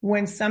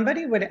when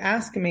somebody would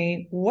ask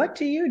me, what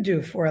do you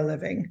do for a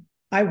living?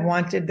 I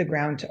wanted the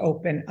ground to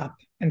open up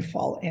and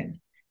fall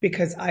in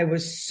because I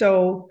was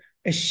so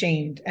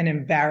ashamed and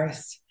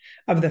embarrassed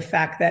of the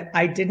fact that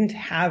I didn't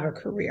have a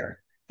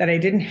career, that I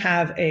didn't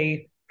have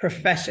a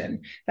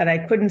profession, that I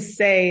couldn't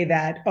say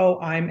that, oh,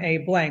 I'm a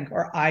blank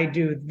or I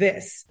do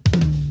this.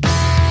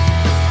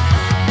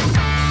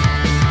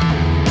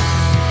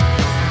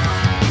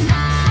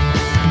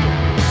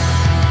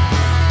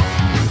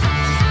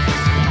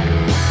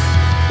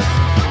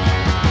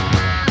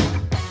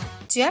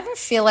 Do you ever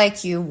feel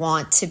like you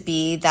want to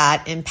be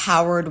that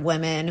empowered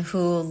woman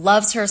who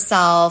loves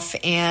herself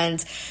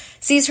and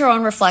sees her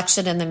own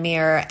reflection in the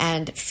mirror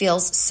and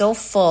feels so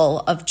full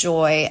of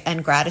joy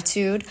and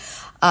gratitude?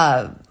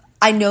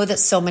 I know that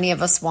so many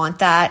of us want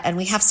that, and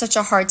we have such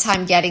a hard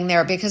time getting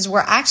there because we're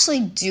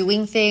actually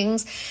doing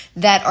things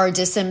that are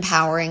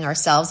disempowering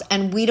ourselves,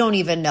 and we don't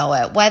even know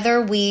it.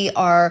 Whether we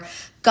are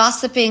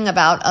gossiping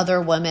about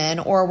other women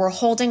or we're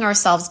holding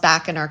ourselves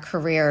back in our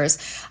careers,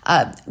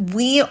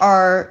 we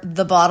are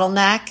the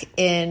bottleneck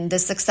in the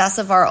success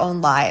of our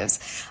own lives.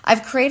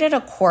 I've created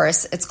a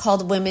course. It's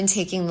called Women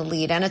Taking the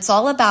Lead, and it's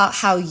all about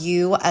how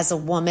you as a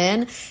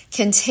woman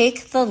can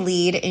take the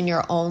lead in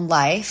your own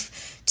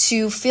life,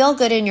 to feel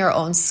good in your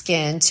own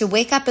skin, to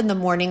wake up in the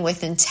morning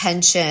with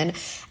intention,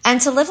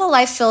 and to live a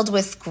life filled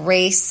with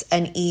grace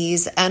and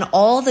ease and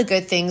all the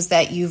good things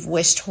that you've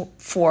wished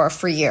for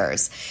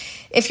years.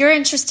 If you're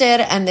interested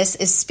and this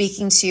is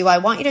speaking to you, I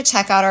want you to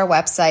check out our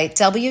website,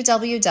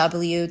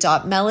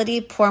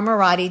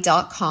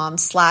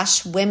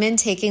 www.melodypourmoradi.com/women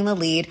taking the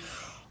lead,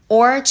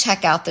 or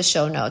check out the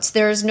show notes.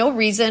 There's no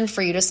reason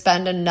for you to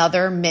spend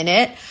another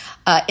minute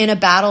in a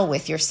battle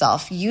with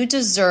yourself. You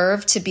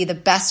deserve to be the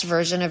best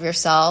version of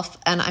yourself,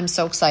 and I'm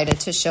so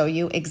excited to show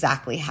you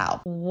exactly how.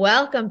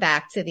 Welcome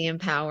back to the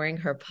Empowering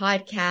Her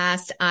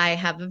podcast. I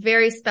have a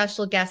very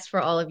special guest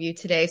for all of you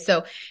today.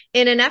 So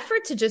in an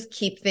effort to just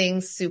keep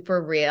things super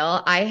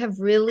real, I have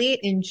really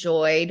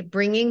enjoyed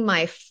bringing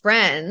my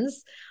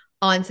friends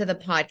onto the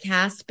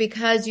podcast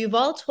because you've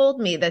all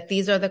told me that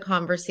these are the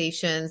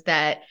conversations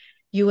that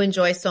you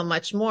enjoy so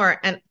much more.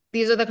 And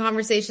these are the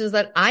conversations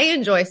that I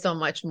enjoy so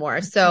much more.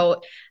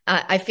 So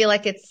I feel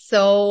like it's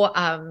so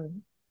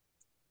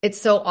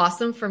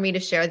awesome for me to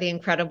share the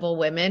incredible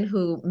women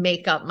who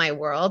make up my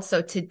world.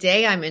 So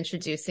today I'm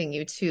introducing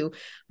you to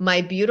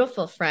my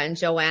beautiful friend,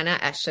 Joanna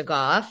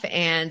Eshaghoff.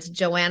 And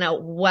Joanna,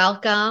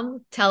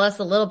 welcome. Tell us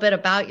a little bit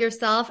about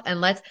yourself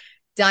and let's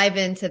dive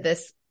into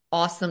this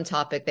awesome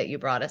topic that you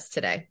brought us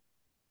today.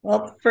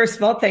 Well, first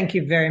of all, thank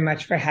you very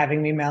much for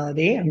having me,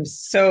 Melody. I'm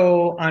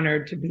so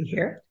honored to be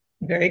here.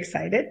 Very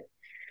excited.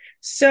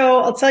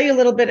 So I'll tell you a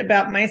little bit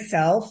about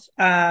myself.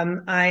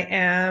 I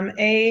am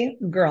a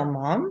girl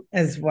mom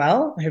as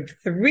well. I have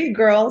 3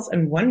 girls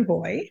and 1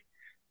 boy.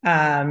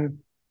 Girl,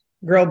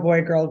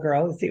 boy, girl,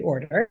 girl is the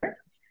order.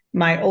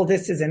 My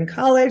oldest is in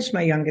college.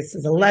 My youngest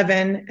is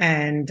 11.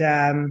 And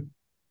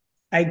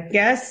I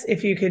guess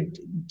if you could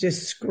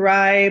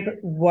describe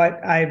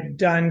what I've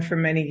done for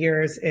many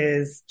years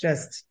is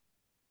just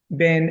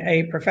been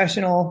a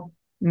professional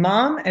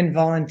mom and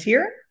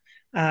volunteer.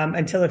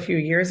 Until a few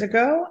years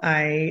ago,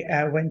 I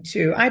went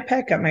to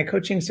IPEC, got my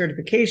coaching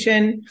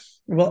certification.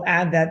 We'll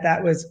add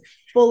that was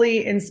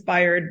fully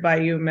inspired by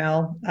you,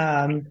 Mel.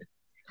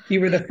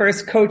 You were the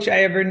first coach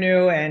I ever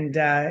knew, and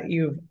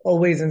you've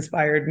always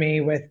inspired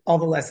me with all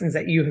the lessons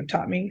that you have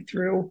taught me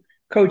through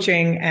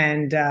coaching.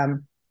 And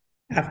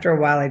after a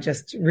while, I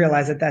just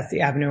realized that that's the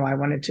avenue I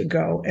wanted to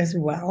go as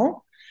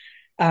well.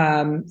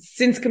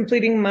 Since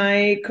completing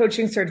my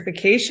coaching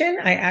certification,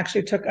 I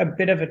actually took a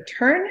bit of a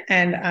turn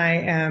and I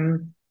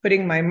am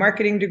putting my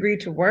marketing degree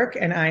to work,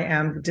 and I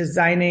am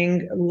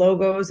designing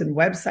logos and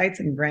websites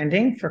and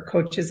branding for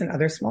coaches and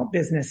other small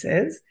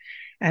businesses.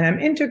 And I'm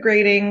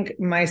integrating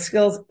my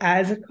skills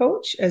as a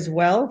coach as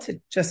well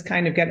to just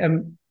kind of get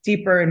a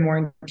deeper and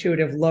more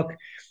intuitive look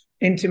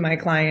into my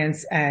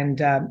clients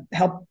and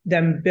help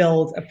them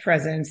build a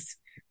presence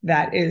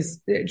that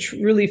it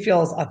truly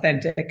feels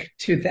authentic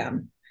to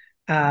them.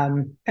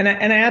 And I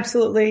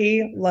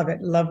absolutely love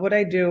it. Love what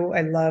I do.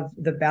 I love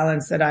the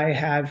balance that I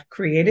have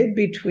created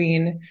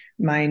between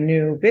my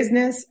new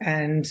business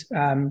and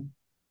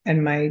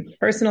my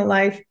personal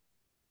life.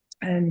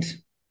 And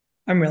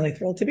I'm really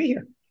thrilled to be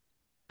here.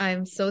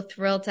 I'm so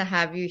thrilled to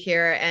have you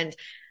here. And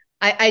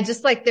I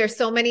just there's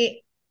so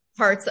many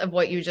parts of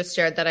what you just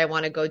shared that I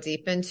want to go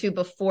deep into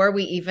before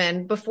we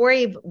even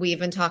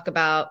talk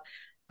about,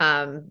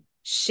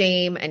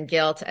 shame and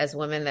guilt as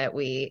women that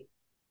we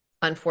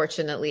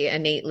unfortunately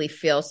innately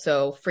feel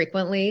so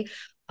frequently.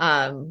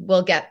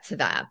 We'll get to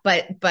that,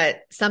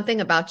 but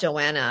something about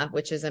Joanna,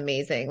 which is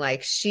amazing.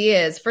 She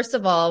is, first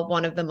of all,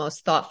 one of the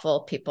most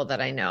thoughtful people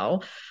that I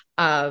know.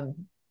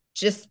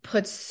 Just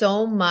puts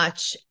so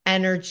much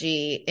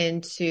energy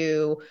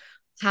into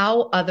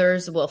how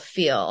others will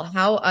feel,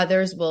 how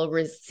others will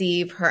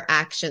receive her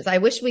actions. I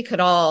wish we could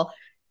all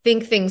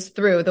think things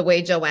through the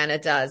way Joanna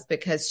does,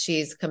 because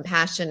she's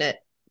compassionate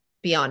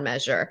beyond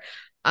measure.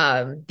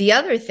 The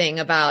other thing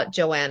about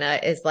Joanna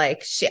is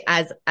like she,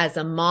 as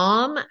a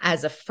mom,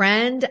 as a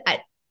friend,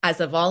 as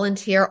a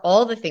volunteer,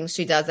 all the things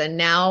she does, and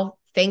now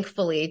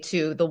thankfully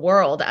to the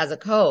world as a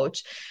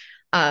coach,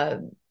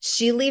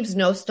 she leaves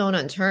no stone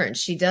unturned.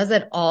 She does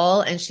it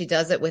all, and she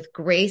does it with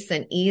grace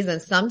and ease.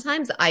 And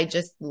sometimes I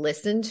just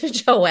listen to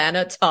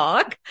Joanna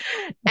talk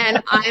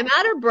and I'm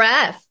out of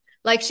breath.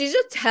 Like she's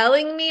just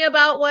telling me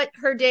about what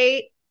her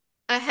day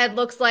ahead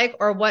looks like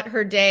or what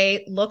her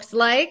day looks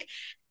like.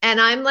 And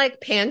I'm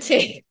like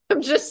panting.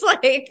 I'm just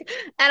like,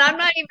 and I'm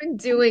not even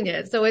doing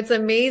it. So it's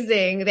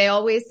amazing. They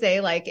always say,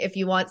 like, if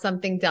you want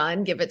something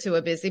done, give it to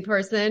a busy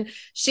person.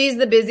 She's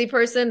the busy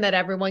person that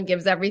everyone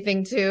gives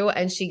everything to,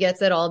 and she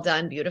gets it all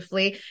done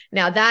beautifully.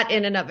 Now, that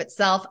in and of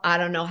itself, I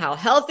don't know how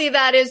healthy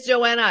that is,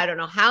 Joanna. I don't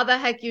know how the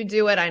heck you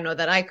do it. I know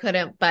that I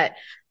couldn't, but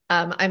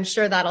I'm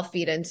sure that'll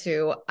feed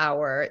into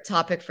our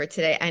topic for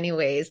today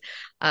anyways,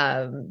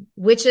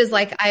 which is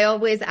like, I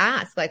always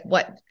ask, like,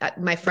 what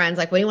my friends,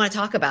 like, what do you want to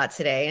talk about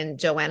today? And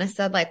Joanna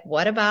said, like,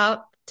 what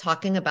about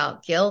talking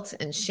about guilt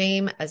and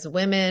shame as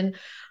women?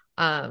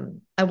 I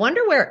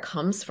wonder where it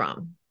comes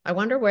from. I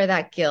wonder where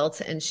that guilt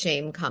and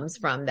shame comes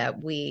from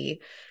that we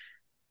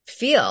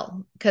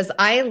feel. Because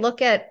I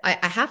look at,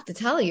 I have to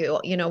tell you,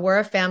 you know, we're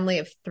a family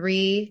of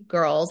 3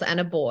 girls and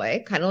a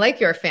boy, kind of like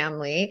your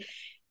family.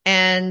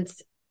 And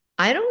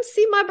I don't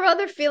see my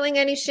brother feeling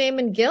any shame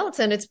and guilt,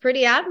 and it's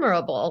pretty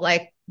admirable.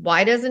 Like,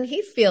 why doesn't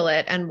he feel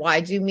it? And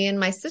why do me and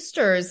my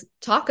sisters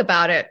talk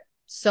about it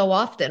so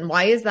often?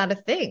 Why is that a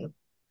thing?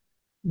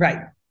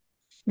 Right.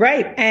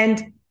 Right.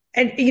 And,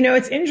 you know,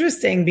 it's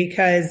interesting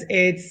because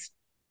it's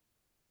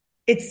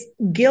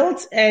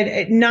guilt,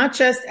 and not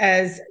just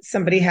as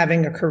somebody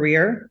having a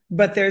career,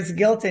 but there's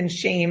guilt and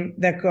shame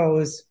that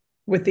goes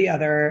with the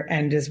other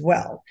end as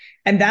well.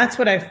 And that's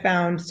what I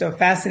found so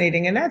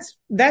fascinating. And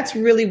that's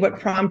really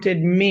what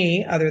prompted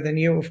me, other than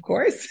you, of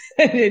course,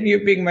 and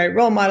you being my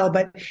role model,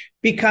 but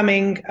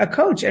becoming a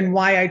coach. And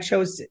why I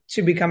chose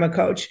to become a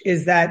coach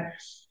is that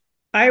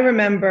I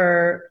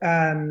remember,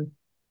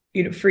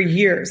 you know, for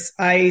years,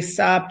 I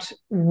stopped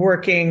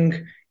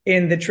working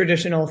in the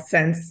traditional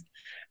sense,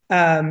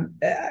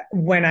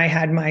 when I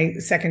had my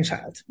second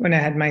child, when I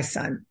had my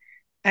son.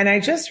 And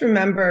I just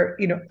remember,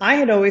 you know, I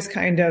had always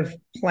kind of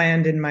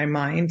planned in my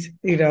mind,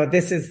 you know,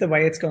 this is the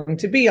way it's going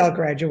to be. I'll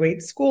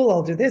graduate school.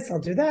 I'll do this. I'll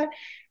do that.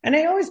 And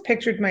I always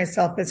pictured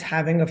myself as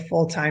having a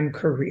full-time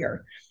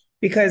career,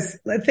 because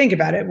think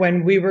about it.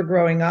 When we were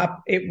growing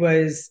up, it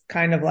was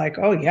kind of like,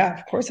 oh yeah,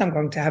 of course I'm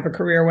going to have a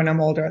career when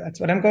I'm older. That's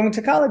what I'm going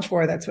to college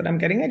for. That's what I'm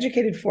getting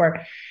educated for.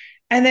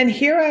 And then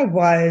here I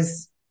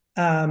was,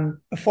 a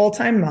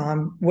full-time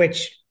mom,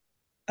 which,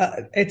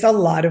 it's a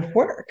lot of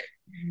work.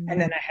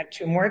 And then I had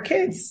 2 more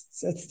kids.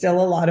 So it's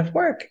still a lot of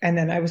work. And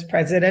then I was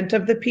president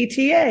of the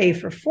PTA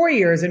for 4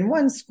 years in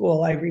one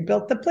school. I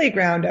rebuilt the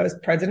playground. I was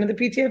president of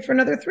the PTA for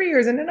another 3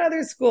 years in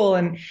another school.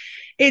 And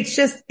it's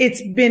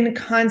been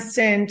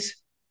constant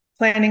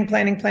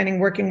planning,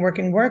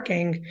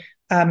 working,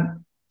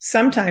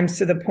 sometimes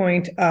to the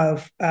point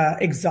of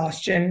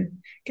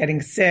exhaustion,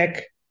 getting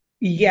sick.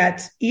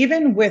 Yet,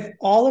 even with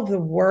all of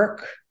the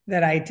work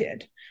that I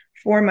did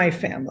for my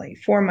family,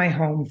 for my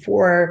home,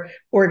 for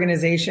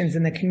organizations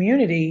in the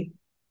community,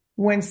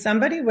 when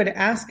somebody would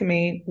ask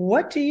me,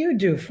 what do you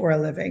do for a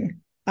living?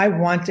 I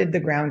wanted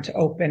the ground to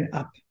open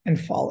up and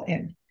fall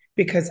in,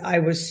 because I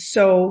was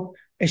so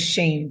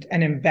ashamed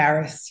and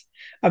embarrassed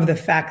of the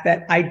fact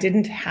that I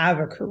didn't have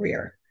a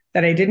career,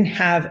 that I didn't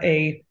have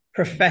a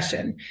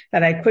profession,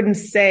 that I couldn't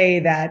say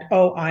that,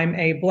 oh, I'm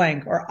a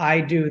blank, or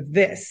I do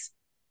this.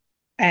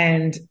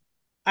 And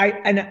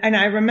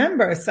I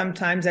remember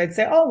sometimes I'd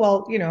say, oh,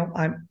 well, you know,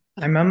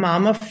 I'm a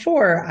mom of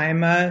 4. I'm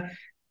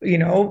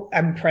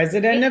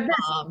president of this.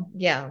 Mom.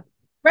 Yeah.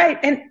 Right.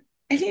 And,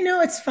 you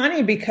know, it's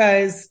funny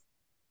because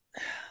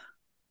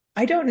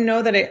I don't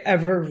know that I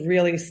ever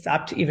really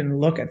stopped to even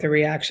look at the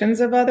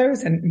reactions of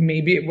others, and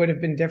maybe it would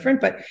have been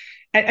different. But,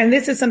 and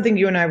this is something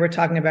you and I were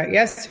talking about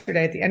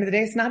yesterday. At the end of the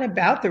day, it's not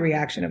about the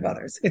reaction of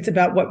others. It's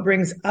about what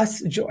brings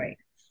us joy.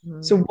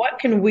 So what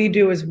can we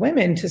do as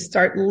women to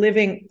start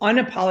living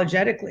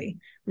unapologetically,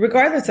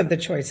 regardless of the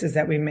choices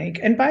that we make?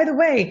 And by the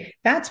way,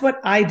 that's what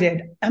I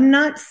did. I'm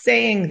not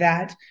saying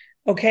that,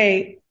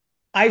 okay,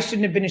 I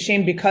shouldn't have been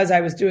ashamed because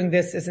I was doing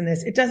this, this, and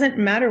this. It doesn't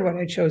matter what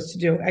I chose to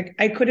do.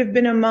 I could have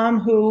been a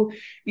mom who,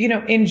 you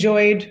know,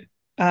 enjoyed,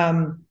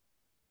 staying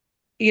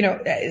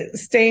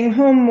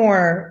home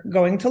more,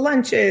 going to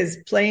lunches,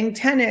 playing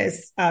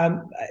tennis,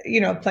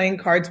 playing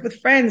cards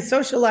with friends,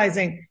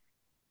 socializing.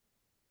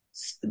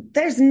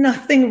 There's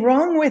nothing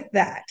wrong with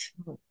that.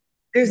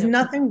 There's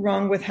nothing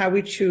wrong with how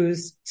we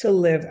choose to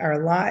live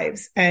our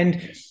lives.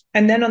 And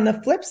then on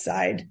the flip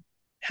side,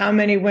 how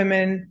many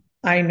women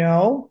I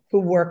know who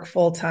work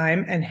full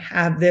time and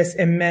have this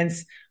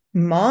immense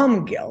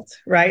mom guilt,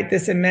 right?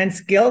 This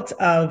immense guilt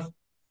of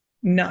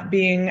not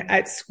being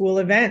at school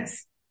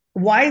events.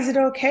 Why is it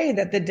okay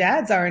that the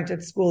dads aren't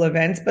at school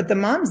events, but the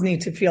moms need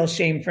to feel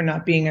shame for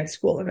not being at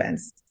school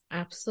events?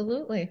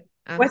 Absolutely.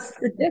 What's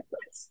the Absolutely.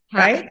 difference,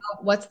 right?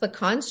 What's the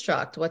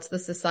construct? What's the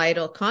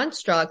societal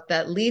construct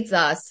that leads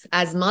us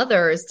as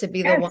mothers to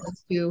be the Yes.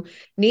 ones who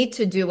need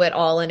to do it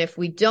all? And if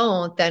we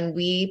don't, then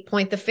we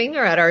point the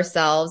finger at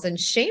ourselves and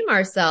shame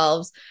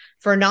ourselves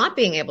for not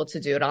being able to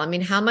do it all. I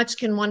mean, how much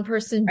can one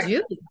person Right.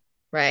 do?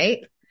 Right.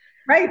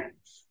 Right.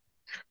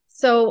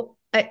 So,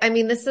 I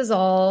mean, this is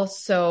all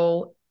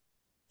so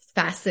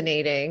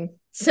fascinating.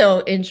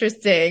 So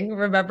interesting.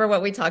 Remember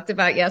what we talked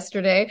about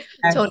yesterday?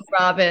 Yes. Tony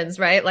Robbins,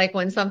 right? Like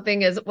when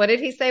something is, what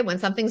did he say? When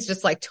something's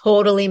just like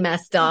totally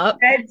messed up.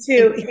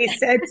 He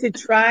said to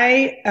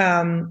try,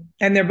 and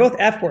they're both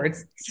F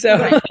words.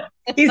 Right. So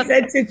he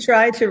said to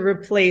try to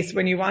replace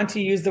when you want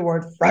to use the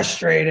word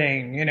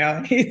frustrating,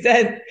 he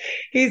says,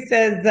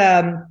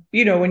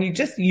 when you're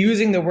just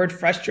using the word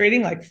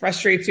frustrating, like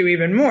frustrates you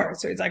even more.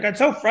 So he's like, it's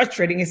so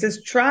frustrating. He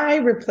says, try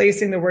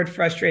replacing the word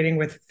frustrating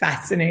with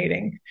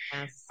fascinating.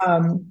 Yes.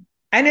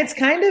 And it's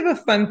kind of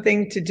a fun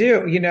thing to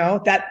do.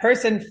 That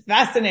person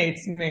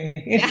fascinates me.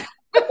 Yeah.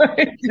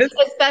 Just,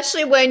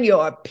 Especially when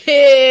you're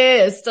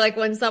pissed, like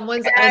when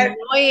someone's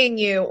annoying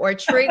you or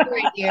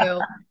triggering you,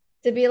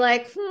 to be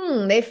like,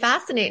 they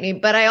fascinate me.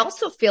 But I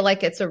also feel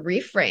like it's a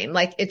reframe,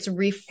 like it's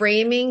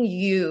reframing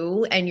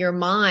you and your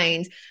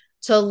mind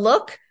to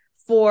look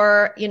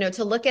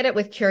to look at it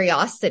with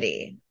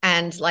curiosity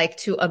and like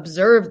to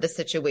observe the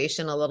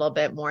situation a little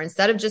bit more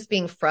instead of just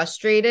being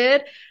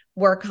frustrated.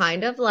 We're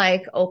kind of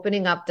like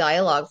opening up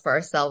dialogue for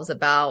ourselves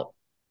about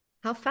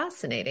how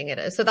fascinating it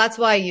is. So that's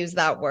why I use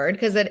that word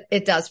because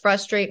it does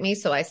frustrate me.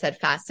 So I said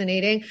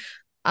fascinating.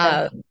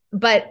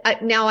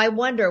 But now I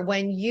wonder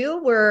when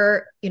you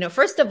were,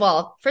 first of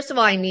all,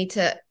 I need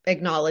to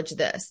acknowledge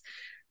this.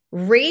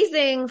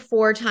 Raising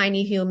four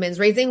tiny humans,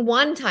 raising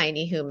one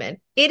tiny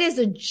human, it is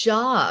a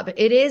job.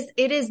 It is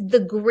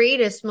the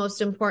greatest,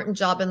 most important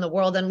job in the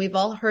world. And we've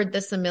all heard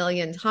this a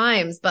million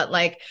times, but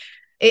like,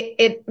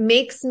 it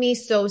makes me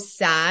so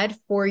sad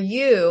for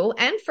you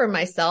and for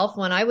myself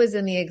when I was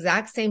in the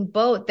exact same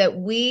boat that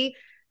we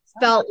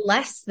felt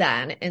less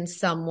than in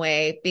some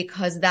way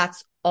because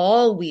that's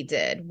all we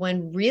did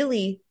when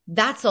really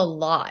that's a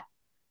lot.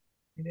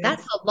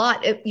 That's a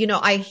lot.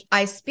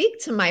 I speak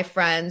to my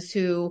friends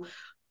who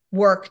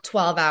work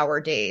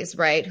 12-hour days,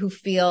 right? Who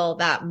feel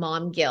that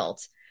mom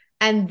guilt.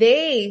 And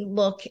they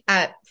look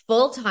at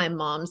full-time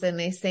moms and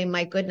they say,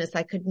 my goodness,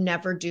 I could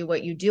never do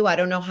what you do. I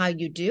don't know how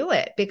you do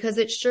it because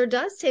it sure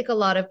does take a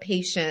lot of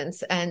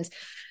patience and,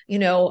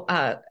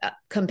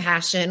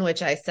 compassion,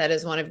 which I said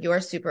is one of your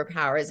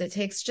superpowers. It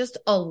takes just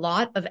a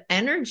lot of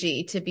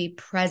energy to be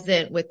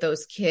present with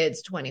those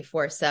kids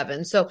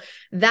 24/7. So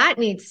that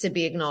needs to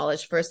be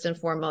acknowledged first and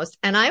foremost.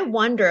 And I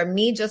wonder,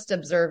 me just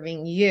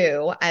observing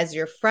you as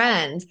your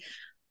friend,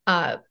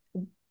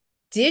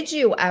 did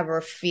you ever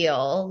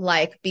feel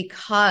like,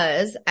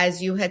 because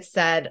as you had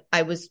said,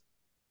 I was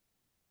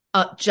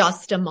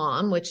just a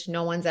mom, which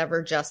no one's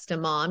ever just a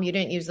mom. You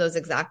didn't use those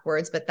exact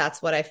words, but that's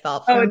what I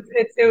felt Oh, from.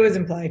 it was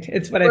implied.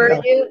 It's what I Were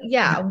felt. you,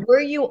 yeah, were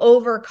you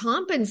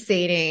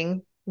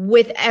overcompensating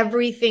with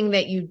everything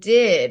that you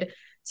did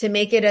to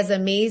make it as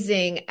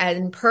amazing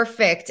and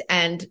perfect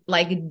and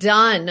like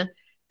done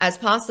as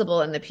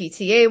possible in the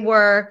PTA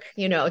work,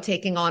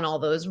 taking on all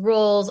those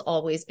roles,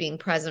 always being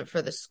present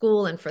for the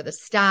school and for the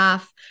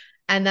staff.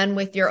 And then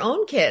with your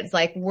own kids,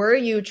 like, were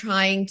you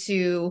trying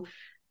to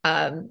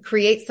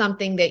create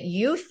something that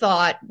you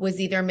thought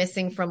was either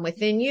missing from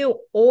within you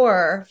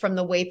or from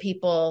the way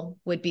people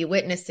would be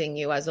witnessing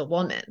you as a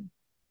woman?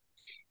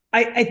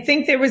 I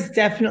think there was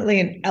definitely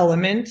an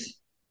element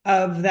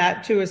of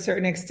that to a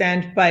certain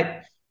extent,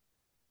 but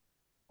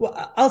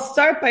I'll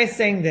start by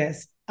saying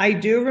this. I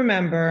do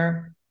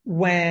remember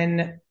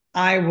when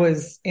I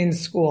was in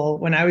school,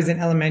 when I was in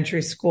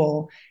elementary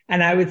school,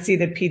 and I would see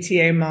the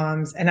PTA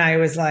moms, and I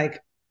was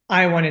like,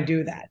 I want to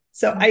do that.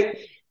 So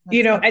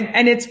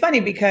and it's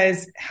funny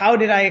because how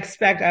did I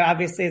expect,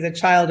 obviously as a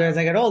child or as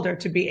I got older,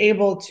 to be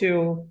able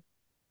to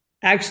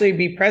actually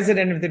be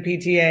president of the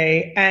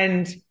PTA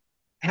and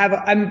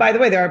and by the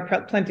way, there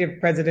are plenty of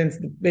presidents,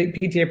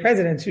 PTA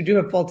presidents who do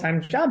have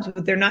full-time jobs,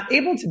 but they're not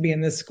able to be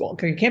in this school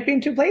because you can't be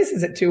in two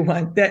places at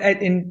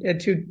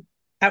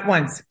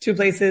once, two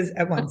places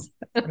at once.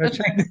 That's what I was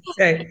trying to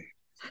say.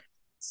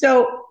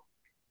 So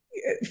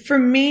for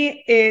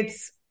me,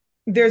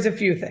 there's a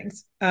few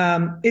things.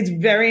 It's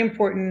very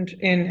important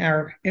in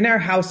our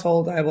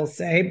household, I will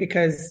say,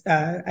 because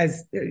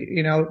as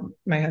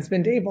my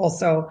husband Dave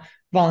also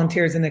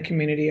volunteers in the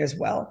community as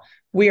well.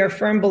 We are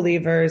firm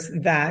believers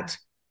that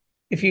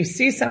if you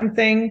see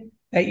something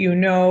that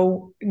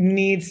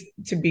needs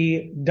to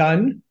be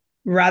done,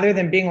 rather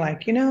than being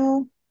like,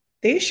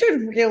 they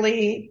should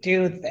really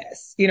do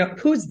this.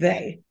 Who's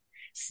they?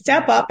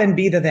 Step up and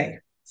be the they.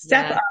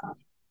 Step up,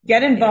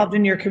 get involved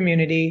in your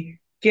community,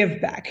 give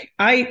back.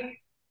 And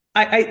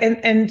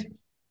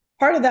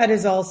part of that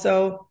is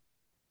also,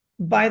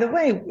 by the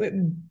way,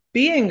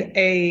 being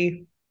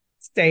a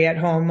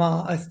stay-at-home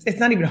it's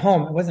not even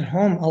home. I wasn't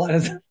home a lot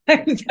of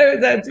times. I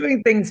was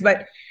doing things,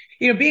 but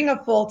being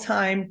a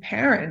full-time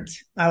parent,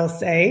 I will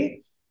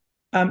say,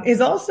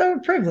 is also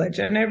a privilege.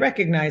 And I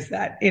recognize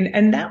that.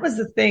 And that was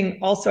the thing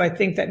also, I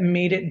think, that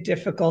made it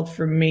difficult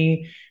for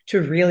me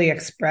to really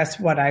express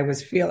what I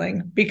was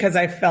feeling, because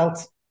I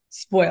felt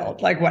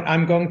spoiled. Like, what,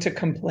 I'm going to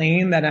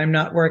complain that I'm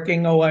not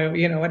working? Oh,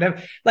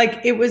 whatever.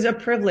 Like, it was a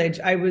privilege.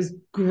 I was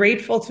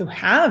grateful to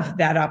have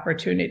that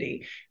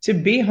opportunity to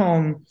be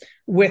home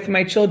with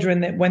my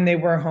children, that when they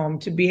were home,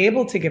 to be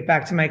able to get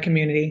back to my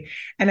community.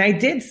 And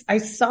I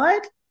saw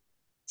it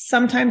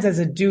sometimes as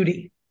a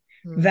duty,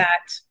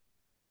 that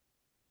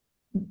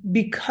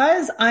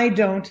because I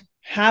don't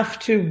have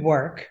to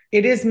work,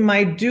 it is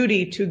my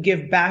duty to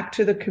give back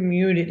to the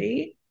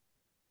community,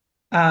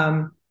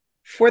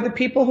 for the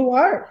people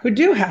who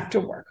do have to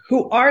work,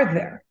 who are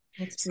there.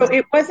 So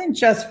it wasn't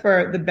just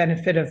for the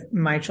benefit of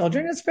my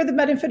children, it's for the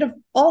benefit of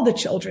all the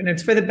children.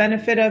 It's for the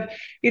benefit of,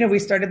 we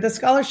started the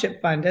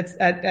scholarship fund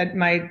at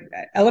my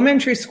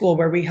elementary school,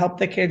 where we helped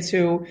the kids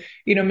who,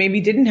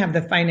 maybe didn't have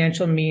the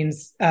financial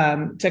means,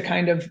 to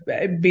kind of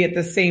be at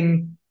the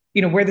same,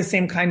 wear the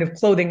same kind of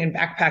clothing and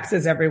backpacks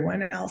as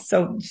everyone else.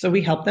 So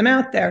we helped them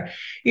out there.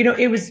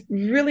 It was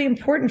really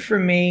important for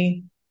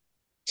me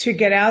to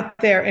get out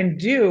there and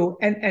do,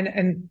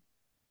 and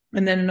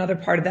then another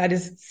part of that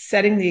is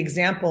setting the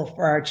example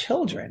for our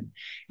children,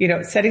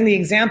 setting the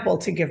example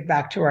to give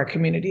back to our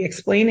community,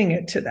 explaining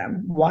it to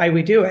them why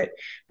we do it.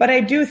 But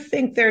I do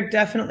think there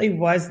definitely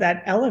was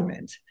that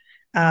element,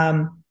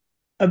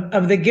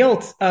 of the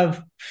guilt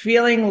of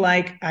feeling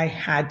like I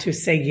had to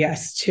say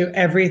yes to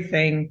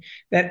everything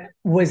that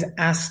was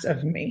asked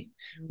of me.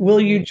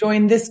 Will you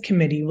join this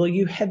committee? Will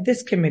you head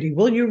this committee?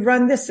 Will you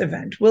run this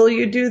event? Will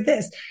you do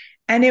this?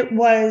 And it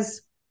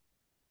was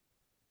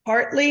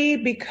partly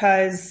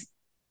because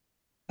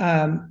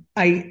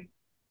I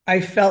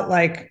felt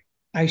like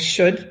I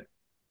should,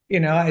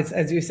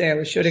 as you say, I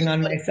was shooting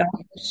on myself.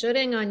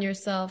 Shooting on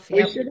yourself.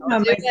 Yep.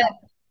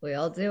 We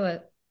all do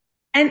it.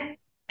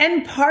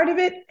 And part of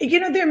it,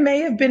 there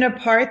may have been a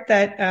part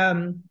that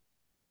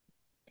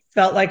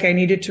felt like I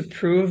needed to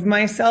prove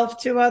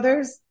myself to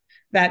others,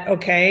 that,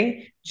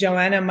 okay,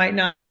 Joanna might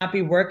not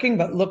be working,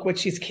 but look what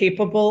she's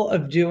capable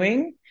of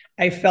doing.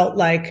 I felt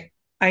like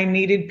I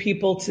needed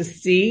people to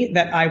see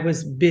that I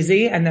was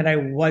busy and that I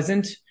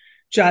wasn't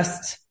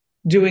just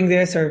doing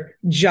this or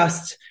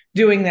just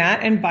doing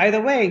that. And by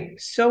the way,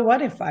 so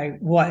what if I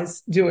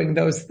was doing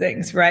those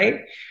things,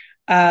 right?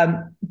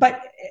 But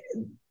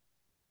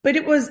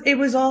it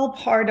was all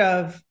part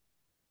of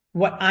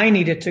what I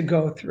needed to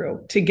go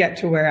through to get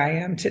to where I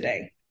am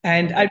today.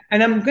 And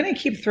I'm going to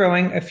keep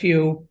throwing a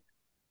few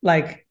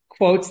like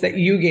quotes that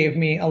you gave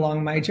me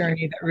along my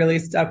journey that really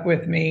stuck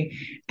with me.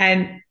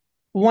 And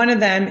one of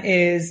them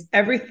is,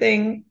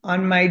 everything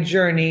on my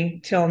journey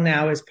till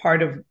now is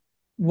part of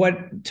what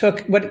it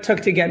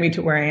took to get me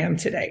to where I am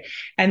today.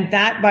 And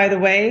that, by the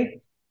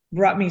way,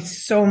 brought me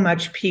so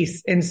much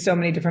peace in so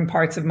many different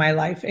parts of my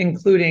life,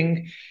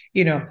 including,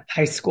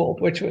 high school,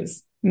 which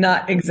was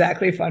not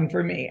exactly fun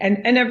for me,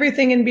 and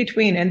everything in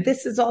between. And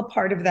this is all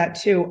part of that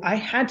too. I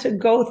had to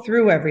go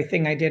through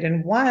everything I did.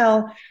 And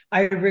while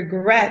I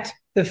regret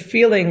the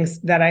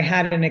feelings that I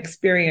had and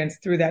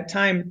experienced through that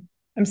time,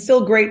 I'm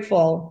still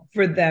grateful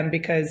for them,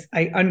 because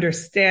I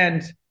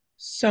understand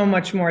so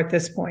much more at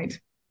this point.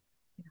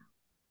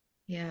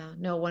 Yeah,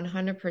 no,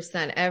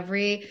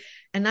 100%.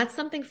 And that's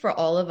something for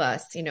all of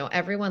us,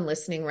 everyone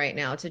listening right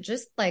now, to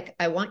just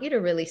I want you to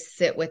really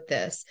sit with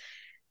this.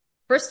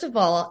 First of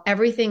all,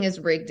 everything is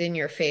rigged in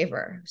your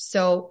favor.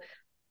 So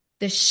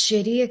the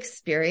shitty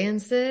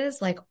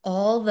experiences, like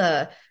all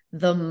the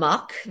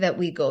muck that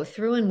we go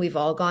through, and we've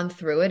all gone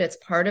through it, it's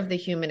part of the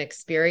human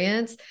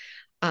experience.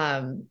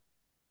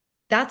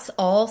 That's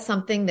all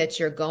something that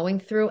you're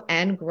going through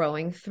and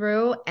growing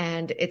through,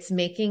 and it's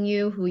making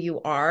you who you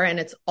are. And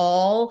it's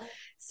all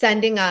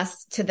sending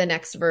us to the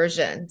next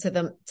version, to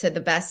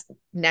the best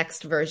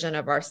next version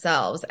of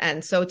ourselves.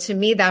 And so to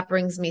me, that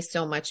brings me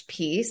so much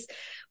peace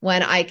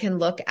when I can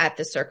look at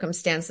the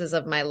circumstances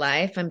of my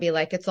life and be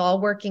like, it's all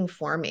working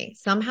for me.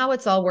 Somehow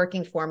it's all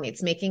working for me.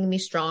 It's making me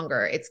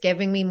stronger. It's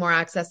giving me more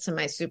access to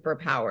my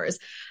superpowers.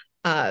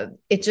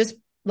 It just,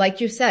 like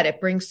you said, it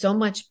brings so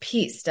much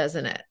peace,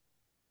 doesn't it?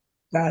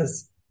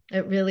 Does.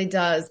 It really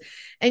does.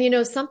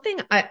 And something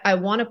I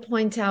want to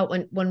point out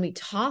when we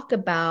talk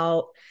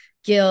about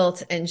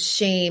guilt and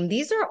shame,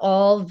 these are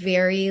all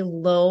very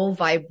low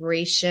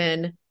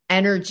vibration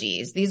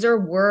energies. These are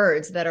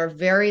words that are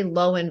very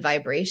low in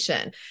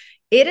vibration.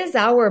 It is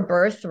our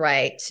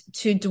birthright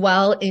to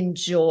dwell in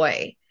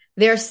joy.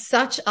 There's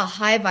such a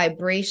high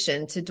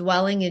vibration to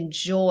dwelling in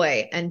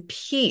joy and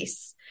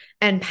peace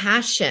and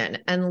passion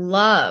and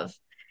love.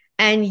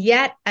 And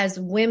yet, as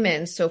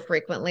women, so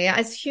frequently,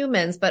 as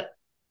humans, but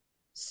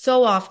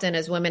so often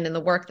as women, in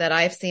the work that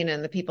I've seen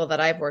and the people that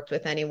I've worked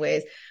with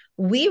anyways,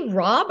 we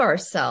rob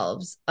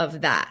ourselves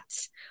of that.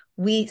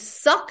 We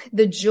suck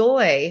the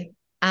joy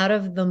out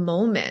of the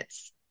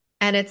moments.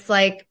 And it's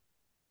like,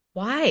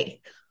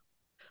 why?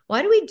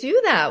 Why do we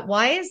do that?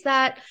 Why is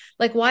that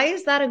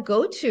a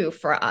go-to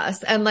for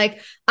us? And like,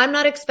 I'm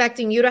not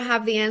expecting you to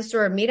have the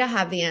answer or me to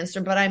have the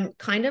answer, but I'm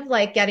kind of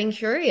like getting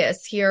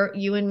curious here,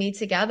 you and me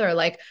together.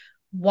 Like,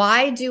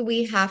 why do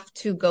we have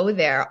to go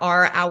there?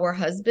 Are our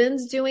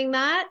husbands doing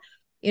that?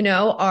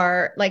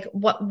 Are like,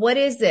 what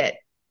is it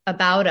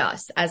about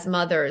us as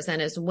mothers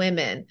and as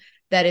women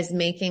that is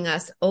making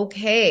us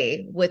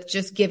okay with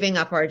just giving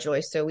up our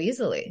joy so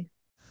easily?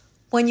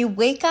 When you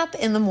wake up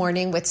in the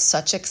morning with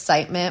such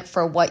excitement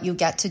for what you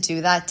get to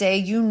do that day,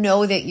 you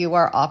know that you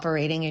are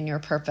operating in your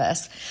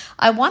purpose.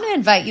 I want to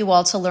invite you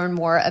all to learn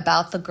more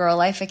about the Girl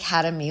Life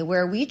Academy,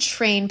 where we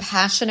train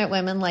passionate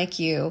women like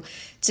you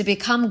to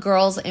become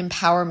girls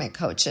empowerment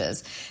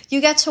coaches.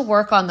 You get to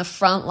work on the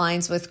front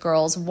lines with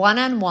girls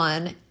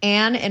one-on-one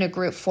and in a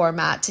group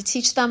format to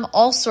teach them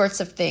all sorts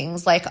of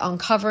things like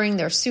uncovering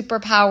their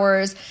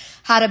superpowers,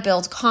 how to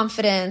build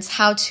confidence,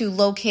 how to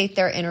locate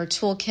their inner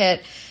toolkit.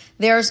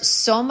 There's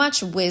so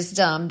much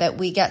wisdom that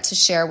we get to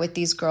share with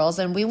these girls,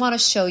 and we want to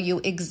show you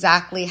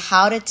exactly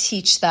how to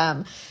teach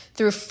them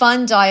through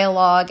fun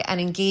dialogue and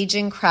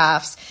engaging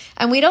crafts.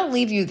 And we don't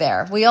leave you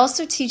there. We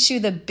also teach you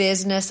the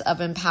business of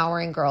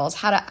empowering girls,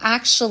 how to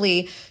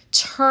actually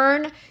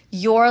turn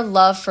your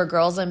love for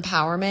girls'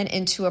 empowerment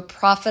into a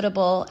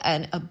profitable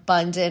and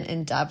abundant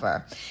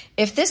endeavor.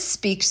 If this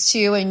speaks to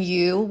you and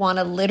you want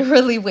to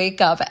literally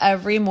wake up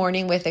every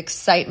morning with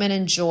excitement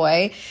and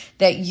joy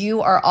that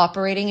you are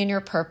operating in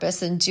your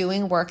purpose and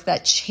doing work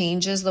that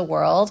changes the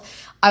world,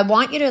 I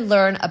want you to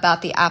learn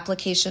about the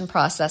application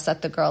process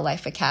at the Girl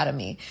Life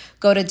Academy.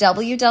 Go to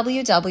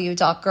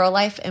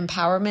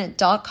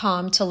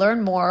www.girllifeempowerment.com to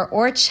learn more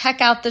or check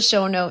out the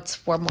show notes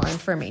for more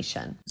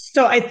information.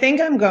 So I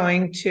think I'm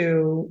going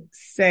to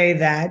say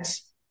that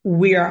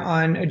we are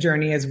on a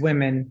journey as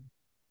women.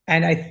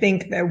 And I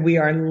think that we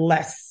are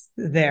less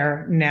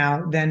there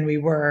now than we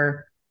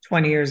were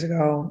 20 years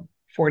ago,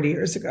 40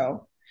 years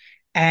ago.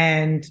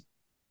 And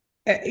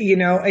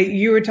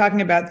you were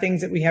talking about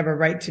things that we have a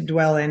right to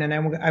dwell in. And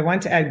I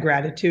want to add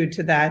gratitude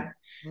to that,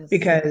 yes,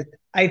 because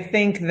I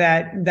think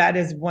that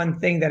is one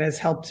thing that has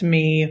helped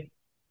me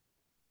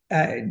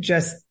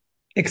just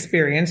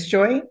experience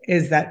joy,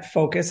 is that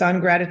focus on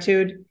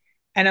gratitude.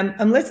 And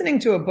I'm listening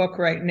to a book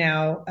right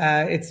now.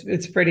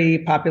 It's pretty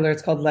popular.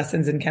 It's called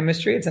Lessons in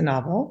Chemistry. It's a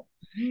novel.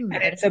 And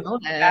it's about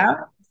yeah.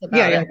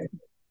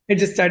 I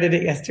just started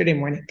it yesterday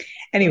morning.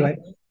 Anyway.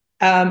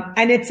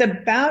 And it's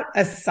about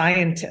a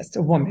scientist,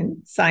 a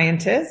woman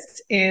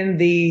scientist in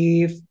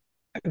the,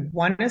 I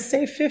want to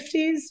say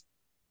 50s.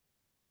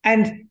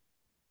 And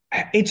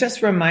it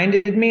just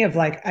reminded me of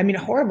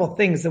horrible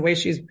things, the way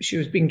she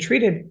was being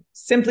treated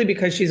simply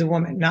because she's a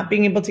woman, not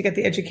being able to get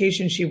the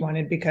education she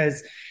wanted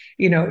because,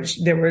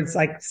 there was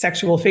like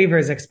sexual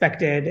favors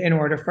expected in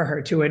order for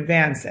her to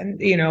advance.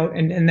 And,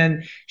 and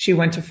then she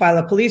went to file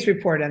a police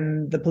report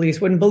and the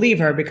police wouldn't believe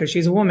her because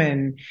she's a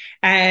woman.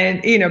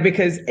 And,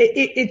 because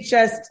it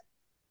just,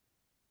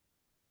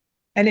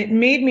 and it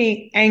made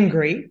me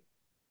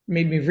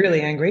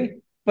really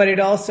angry, but it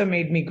also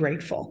made me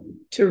grateful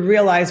to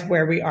realize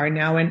where we are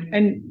now.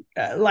 And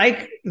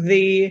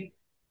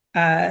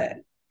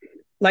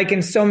like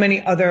in so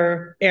many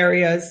other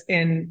areas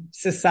in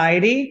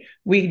society,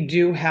 we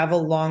do have a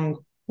long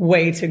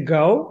way to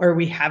go, or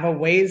we have a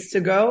ways to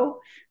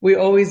go.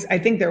 I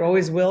think there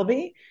always will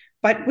be,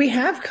 but we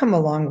have come a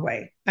long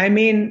way. I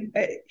mean,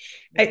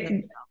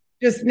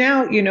 just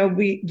now,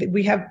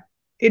 we have,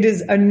 it is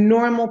a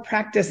normal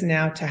practice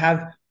now to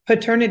have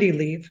paternity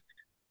leave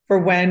for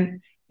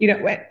when,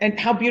 and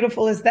how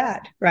beautiful is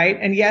that, right?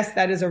 And yes,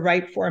 that is a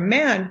right for a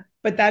man,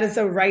 but that is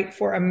a right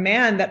for a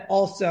man that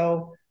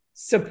also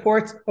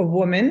supports a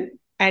woman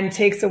and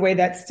takes away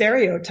that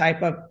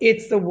stereotype of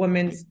it's the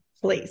woman's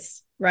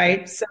place,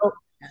 right? So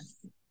yes.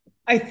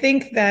 I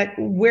think that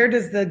where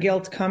does the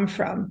guilt come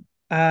from?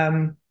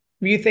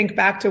 You think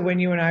back to when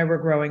you and I were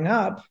growing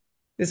up,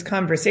 this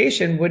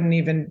conversation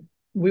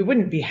we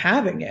wouldn't be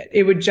having it.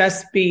 It would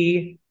just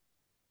be,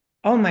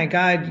 oh my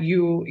God,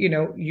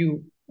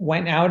 you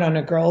went out on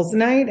a girls'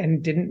 night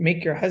and didn't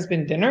make your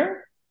husband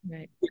dinner,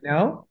 right?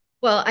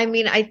 Well, I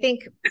mean, I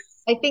think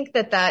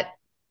that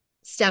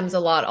stems a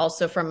lot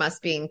also from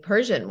us being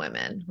Persian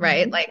women,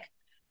 right? Mm-hmm. Like,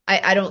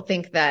 I don't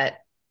think that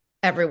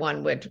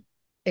everyone would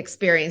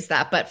experience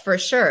that, but for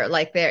sure,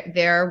 like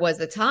there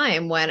was a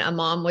time when a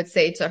mom would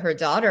say to her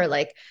daughter,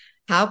 like,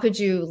 how could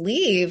you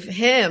leave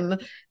him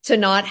to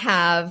not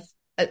have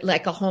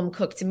like a home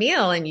cooked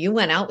meal and you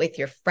went out with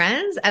your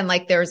friends? And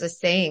like, there's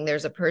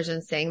a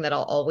Persian saying that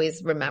I'll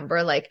always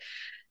remember. Like,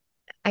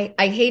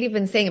 I hate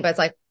even saying it, but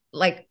it's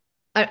like,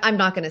 I'm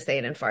not going to say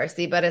it in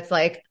Farsi, but it's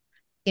like,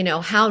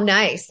 how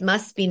nice,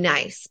 must be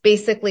nice.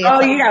 Basically,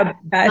 it's yeah,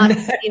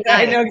 nice.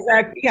 I know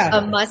exactly. Yeah,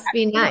 must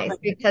be nice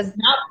because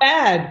not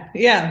bad.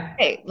 Yeah,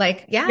 right,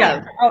 like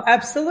yeah. Oh,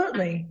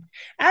 absolutely,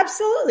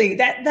 absolutely.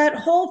 That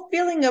whole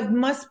feeling of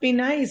must be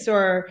nice,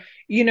 or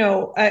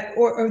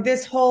or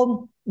this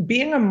whole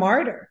being a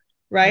martyr,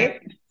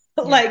 right?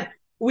 Yeah. Like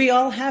we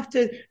all have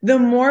to. The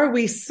more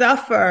we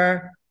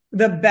suffer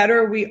the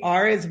better we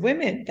are as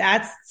women.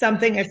 That's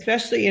something,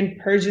 especially in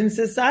Persian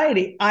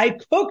society. I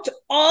cooked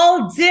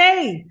all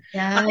day.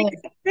 I Yes,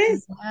 did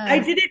this. I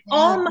yes, did it yes,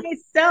 all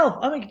myself.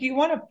 I'm like, do you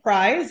want a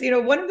prize?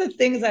 One of the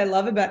things I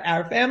love about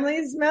our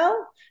families, Mel,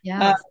 uh,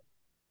 yes.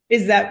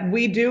 is that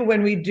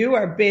when we do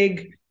our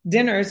big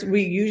dinners,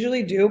 we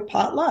usually do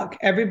potluck.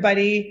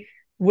 Everybody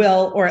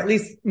will, or at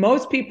least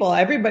most people,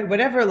 everybody,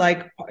 whatever,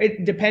 like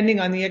depending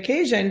on the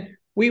occasion,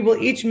 we will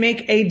each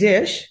make a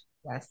dish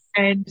Yes.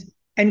 and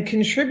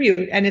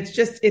contribute. And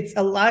it's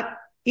a lot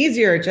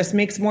easier. It just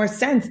makes more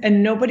sense.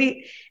 And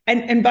nobody,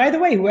 and by the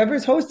way,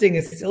 whoever's hosting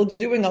is still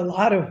doing a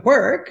lot of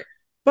work,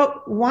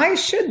 but why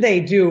should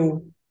they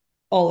do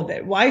all of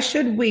it? Why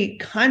should we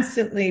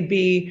constantly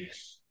be,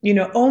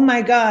 oh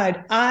my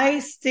God, I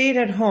stayed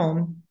at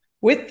home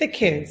with the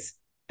kids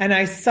and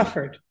I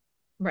suffered.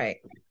 Right,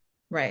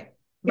 right,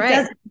 It right.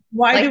 doesn't,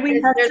 why Like do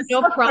we have there's to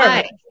no suffer?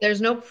 prize.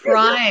 There's no There's no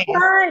prize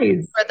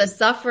prize. for the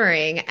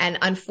suffering. And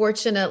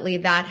unfortunately,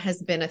 that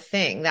has been a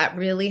thing that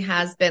really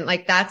has been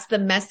like, that's the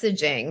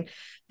messaging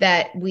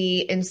that we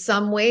in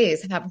some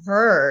ways have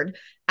heard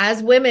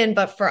as women,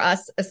 but for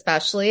us,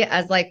 especially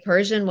as like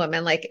Persian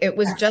women, like it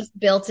was just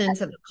built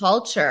into the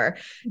culture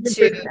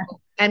to,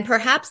 and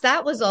perhaps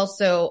that was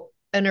also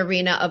an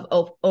arena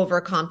of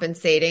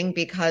overcompensating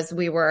because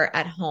we were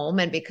at home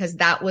and because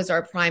that was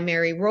our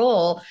primary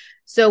role.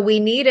 So we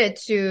needed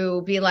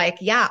to be like,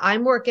 yeah,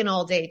 I'm working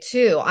all day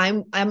too.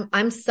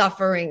 I'm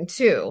suffering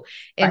too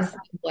in some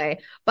way.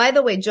 By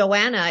the way,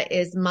 Joanna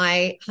is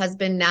my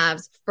husband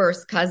Nav's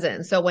first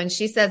cousin. So when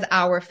she says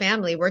our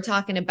family, we're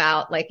talking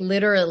about like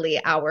literally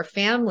our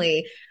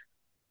family.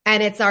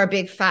 And it's our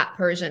big fat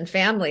Persian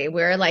family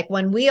where like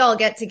when we all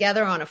get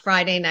together on a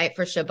Friday night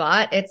for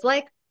Shabbat, it's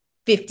like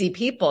 50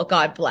 people,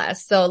 God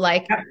bless. So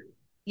like,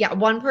 yeah,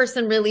 one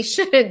person really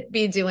shouldn't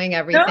be doing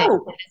everything.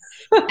 No.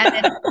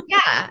 And it's,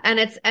 yeah,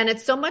 and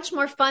it's so much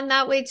more fun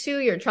that way too.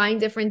 You're trying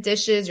different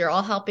dishes, you're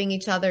all helping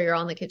each other, you're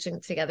all in the kitchen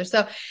together.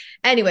 So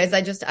anyways,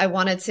 I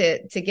wanted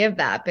to give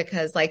that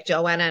because like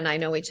Joanna and I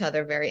know each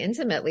other very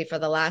intimately for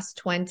the last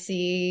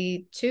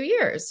 22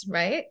 years,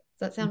 right?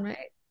 Does that sound right?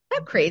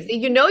 That's crazy.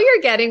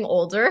 You're getting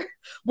older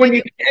when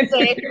you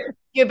say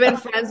you've been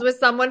friends with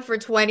someone for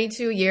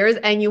 22 years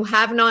and you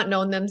have not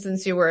known them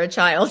since you were a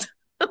child.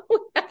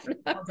 Hold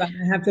on,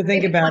 I have to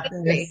think Maybe about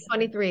 23, this.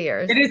 23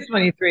 years. It is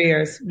 23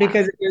 years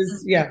because it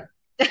is, yeah.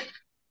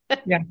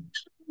 Yeah.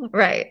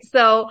 Right.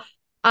 So,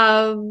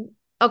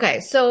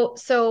 okay.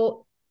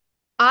 So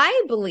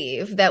I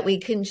believe that we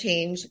can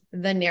change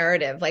the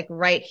narrative like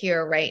right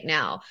here, right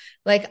now.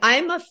 Like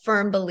I'm a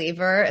firm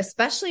believer,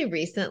 especially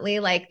recently,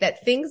 like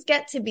that things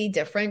get to be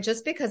different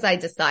just because I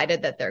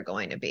decided that they're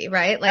going to be,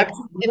 right? Like if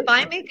Absolutely.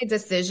 I make a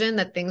decision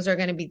that things are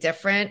going to be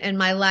different in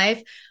my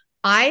life,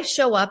 I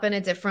show up in a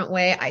different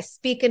way. I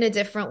speak in a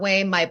different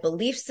way. My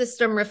belief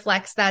system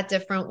reflects that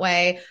different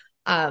way.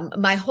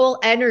 My whole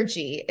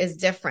energy is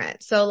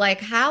different. So like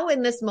how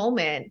in this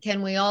moment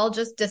can we all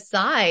just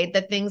decide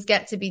that things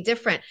get to be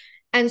different?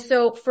 And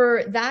so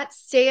for that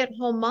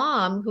stay-at-home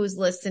mom who's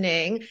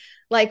listening,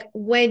 like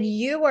when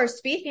you are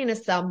speaking to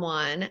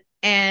someone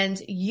and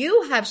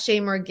you have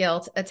shame or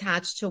guilt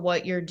attached to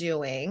what you're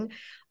doing,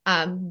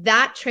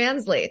 that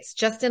translates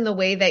just in the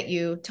way that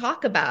you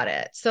talk about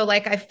it. So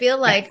like, I feel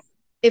like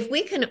if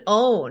we can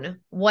own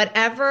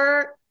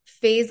whatever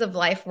phase of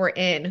life we're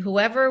in,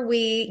 whoever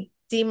we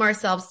deem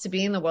ourselves to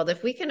be in the world,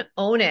 if we can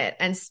own it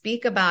and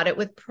speak about it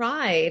with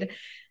pride,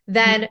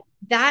 then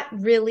that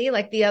really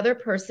like the other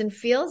person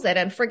feels it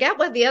and forget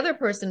what the other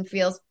person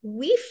feels.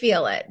 We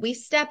feel it. We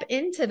step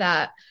into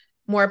that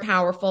more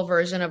powerful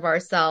version of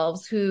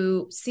ourselves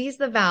who sees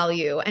the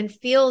value and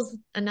feels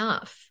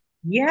enough.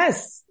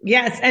 Yes.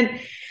 Yes. And,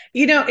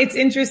 it's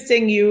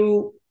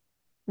interesting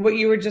what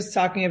you were just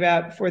talking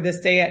about for the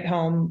stay at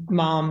home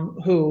mom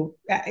who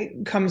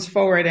comes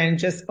forward and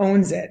just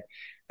owns it.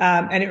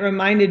 And it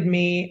reminded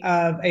me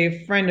of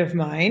a friend of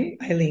mine,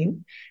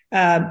 Eileen.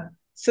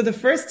 So the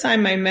first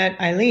time I met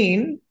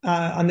Eileen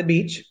on the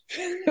beach,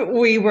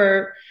 we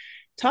were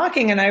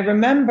talking, and I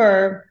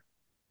remember,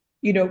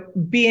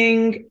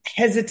 being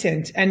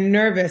hesitant and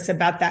nervous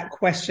about that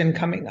question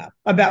coming up,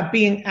 about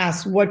being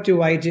asked, "What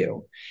do I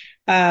do?"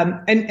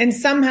 And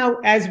somehow,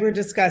 as we're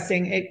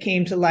discussing, it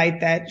came to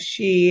light that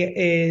she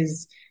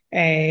is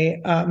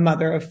a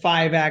mother of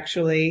five,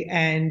 actually,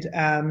 and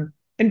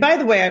by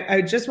the way,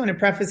 I just want to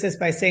preface this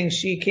by saying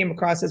she came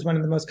across as one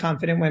of the most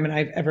confident women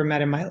I've ever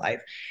met in my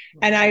life.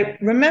 And I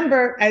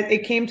remember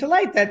it came to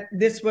light that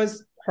this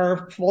was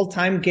her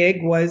full-time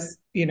gig was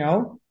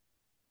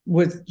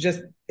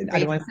just, I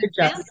don't want to say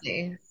just.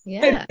 Family.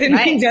 Yeah. Didn't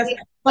Right. mean just,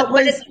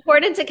 But it's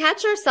important to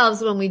catch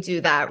ourselves when we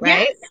do that,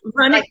 right? yes,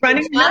 running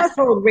Like a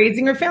household,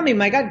 raising her family.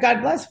 My God,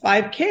 God bless,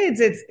 five kids.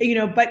 It's,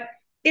 but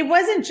it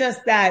wasn't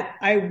just that.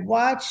 I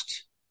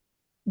watched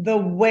the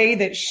way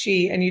that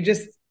and you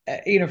just,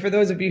 for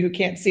those of you who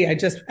can't see,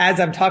 as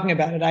I'm talking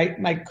about it,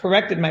 I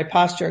corrected my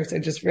posture because I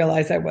just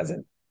realized I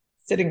wasn't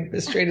sitting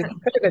as straight as I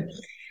could have been.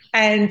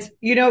 And,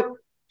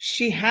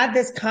 she had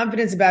this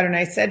confidence about her. And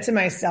I said to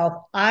myself,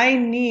 I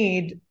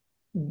need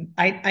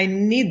I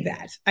need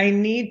that. I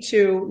need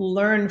to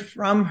learn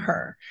from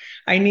her.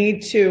 I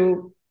need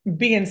to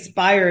be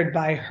inspired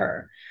by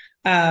her.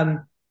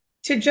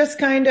 To just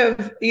kind of,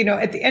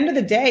 at the end of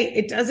the day,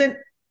 it doesn't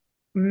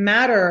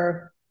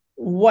matter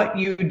what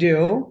you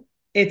do.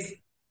 It's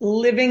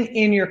living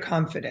in your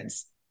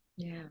confidence.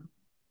 Yeah.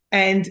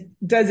 And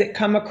does it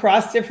come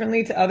across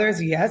differently to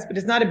others? Yes, but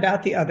it's not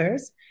about the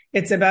others.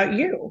 It's about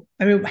you.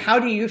 I mean, how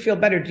do you feel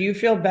better? Do you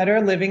feel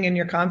better living in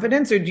your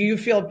confidence, or do you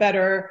feel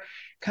better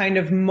kind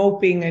of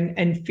moping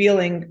and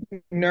feeling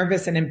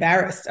nervous and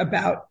embarrassed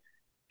about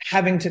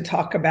having to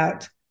talk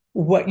about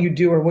what you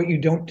do or what you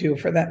don't do,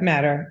 for that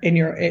matter, in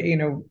your,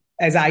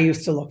 as I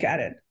used to look at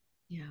it?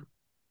 Yeah.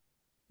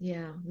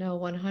 Yeah, no,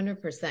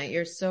 100%.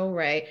 You're so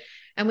right.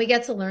 And we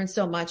get to learn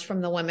so much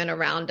from the women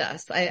around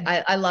us.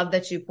 I love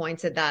that you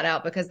pointed that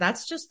out, because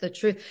that's just the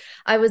truth.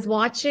 I was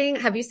watching,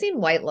 have you seen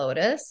White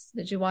Lotus?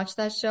 Did you watch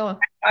that show? I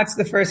watched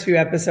the first few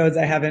episodes.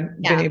 I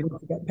haven't been able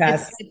to get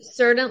past. It's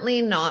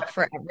certainly not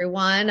for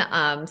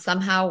everyone.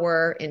 Somehow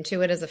we're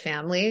into it as a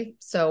family.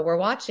 So we're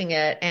watching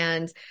it,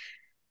 and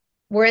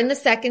we're in the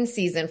second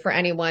season for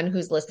anyone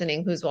who's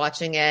listening, who's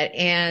watching it.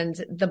 And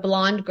the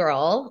blonde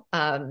girl,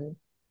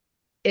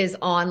 is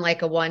on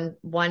like a one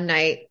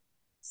night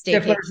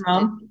staycation. Stifler's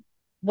mom.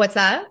 What's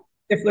that?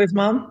 Stifler's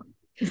mom.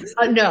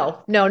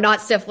 No, not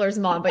Stifler's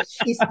mom, but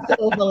she's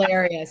so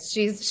hilarious.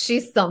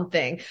 She's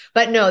something.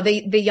 But no,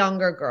 the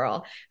younger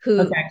girl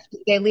who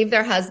they leave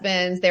their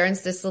husbands. They're in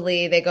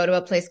Sicily. They go to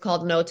a place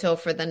called Noto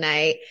for the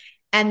night.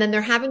 And then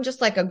they're having just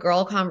like a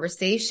girl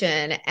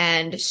conversation.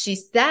 And she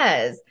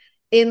says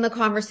in the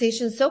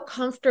conversation so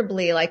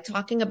comfortably, like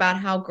talking about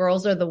how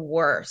girls are the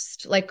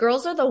worst. Like,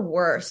 girls are the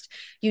worst.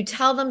 You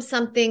tell them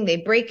something, they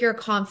break your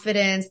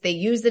confidence, they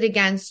use it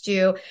against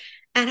you.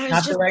 And I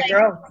was just like,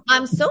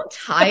 I'm so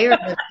tired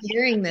of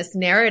hearing this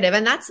narrative.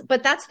 And that's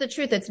the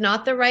truth. It's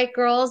not the right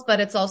girls, but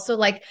it's also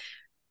like,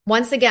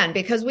 once again,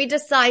 because we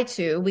decide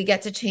to, we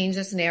get to change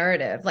this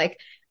narrative. Like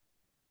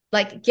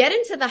get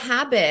into the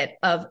habit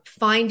of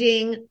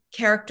finding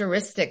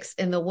characteristics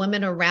in the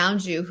women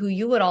around you who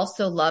you would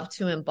also love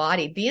to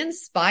embody. Be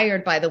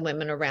inspired by the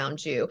women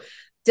around you.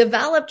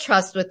 Develop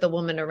trust with the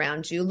women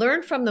around you.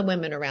 Learn from the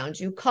women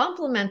around you.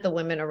 Compliment the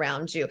women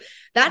around you.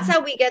 That's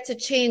how we get to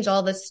change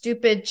all the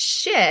stupid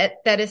shit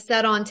that is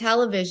said on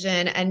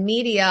television and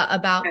media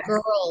about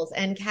girls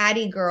and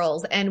catty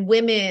girls and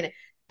women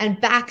and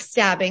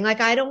backstabbing.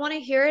 Like, I don't want to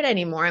hear it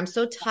anymore. I'm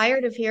so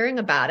tired of hearing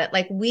about it.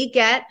 Like, we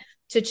get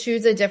to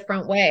choose a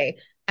different way.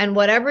 And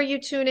whatever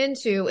you tune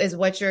into is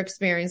what your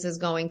experience is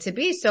going to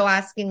be. So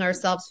asking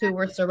ourselves who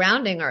we're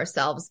surrounding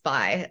ourselves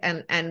by,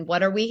 and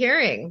what are we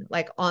hearing,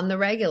 like, on the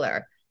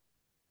regular.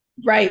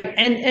 Right.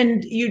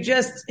 And you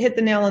just hit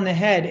the nail on the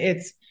head.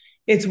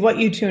 It's what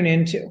you tune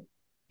into.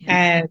 Yeah.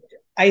 And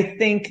I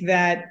think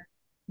that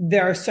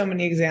there are so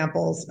many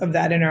examples of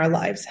that in our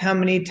lives. How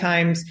many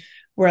times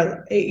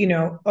where,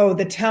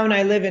 the town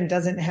I live in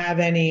doesn't have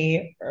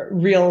any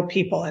real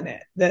people in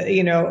it,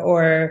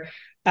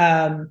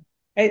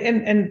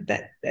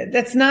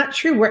 that's not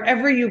true.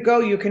 Wherever you go,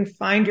 you can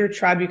find your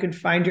tribe, you can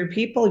find your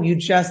people. You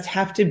just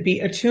have to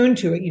be attuned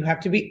to it. You have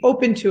to be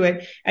open to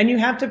it, and you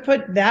have to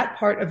put that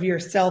part of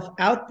yourself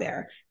out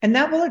there, and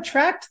that will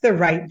attract the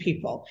right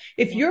people.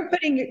 If you're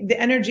putting the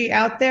energy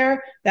out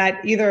there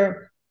that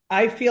either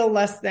I feel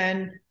less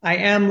than, I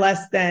am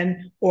less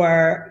than,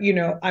 or,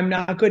 I'm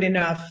not good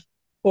enough,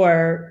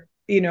 or,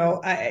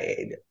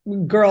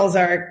 girls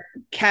are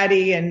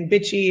catty and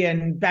bitchy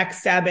and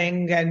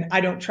backstabbing and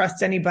I don't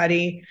trust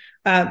anybody.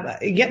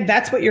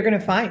 That's what you're going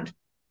to find.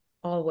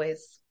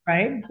 Always.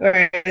 Right.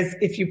 Whereas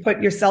if you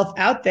put yourself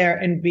out there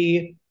and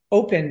be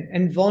open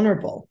and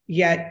vulnerable,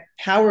 yet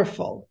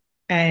powerful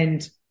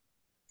and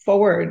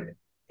forward,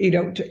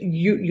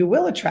 you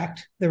will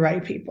attract the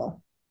right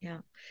people. Yeah.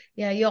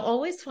 Yeah. You'll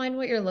always find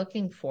what you're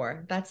looking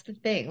for. That's the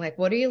thing. Like,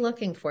 what are you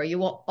looking for? You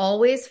will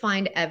always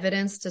find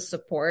evidence to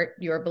support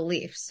your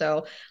beliefs.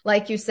 So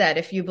like you said,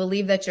 if you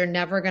believe that you're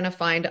never going to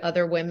find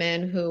other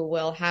women who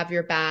will have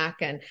your back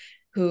and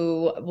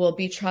who will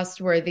be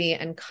trustworthy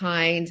and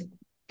kind,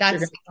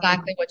 that's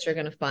exactly what you're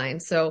going to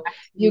find. So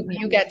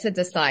you get to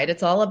decide.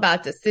 It's all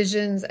about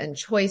decisions and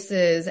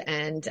choices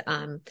and,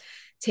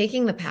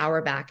 taking the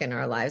power back in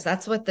our lives.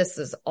 That's what this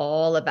is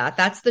all about.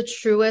 That's the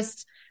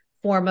truest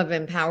form of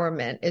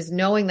empowerment, is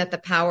knowing that the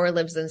power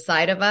lives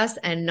inside of us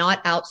and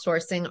not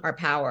outsourcing our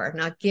power,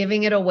 not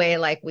giving it away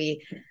like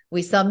we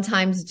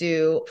sometimes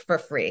do for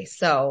free.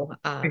 So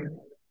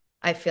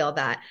I feel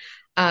that.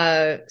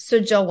 So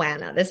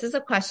Joanna, this is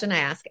a question I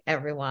ask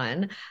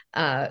everyone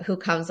who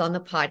comes on the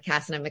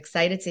podcast, and I'm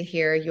excited to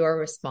hear your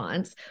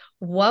response.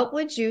 What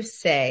would you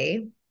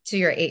say to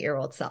your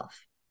 8-year-old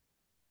self?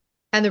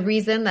 And the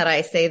reason that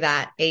I say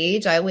that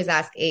age, I always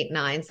ask 8,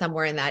 9,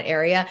 somewhere in that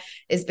area,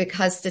 is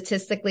because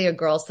statistically a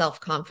girl's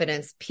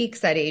self-confidence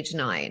peaks at age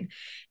 9.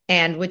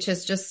 And which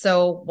is just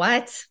so,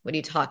 what are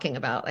you talking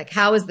about? Like,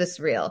 how is this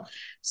real?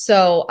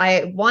 So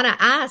I want to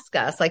ask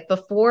us, like,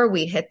 before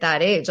we hit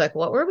that age, like,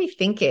 what were we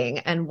thinking?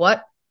 And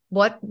what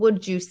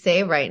would you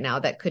say right now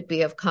that could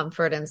be of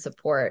comfort and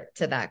support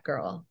to that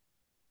girl?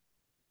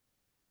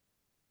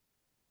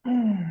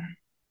 You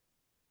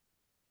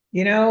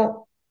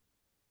know,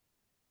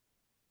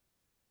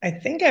 I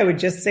think I would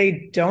just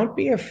say, don't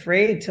be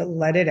afraid to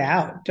let it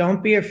out.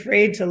 Don't be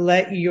afraid to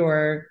let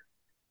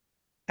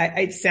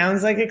it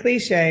sounds like a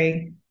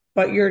cliche,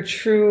 but your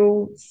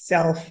true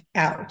self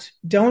out.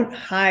 Don't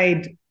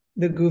hide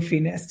the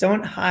goofiness.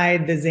 Don't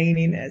hide the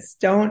zaniness.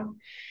 Don't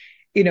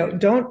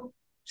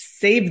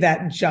save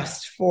that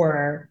just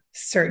for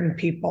certain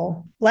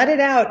people. Let it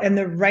out and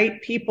the right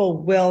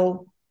people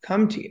will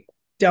come to you.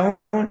 Don't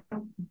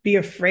be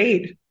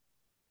afraid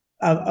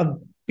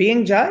of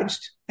being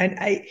judged.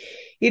 And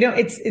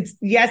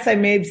yes, I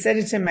may have said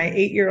it to my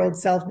 8-year-old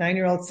self,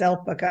 9-year-old self,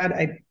 but God,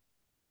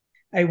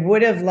 I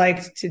would have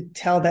liked to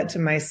tell that to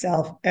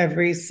myself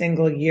every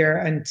single year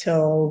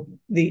until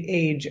the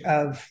age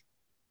of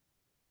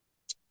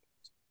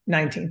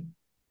 19.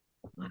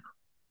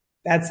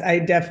 I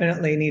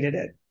definitely needed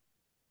it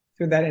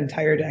through that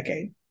entire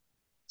decade.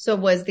 So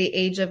was the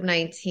age of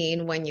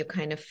 19 when you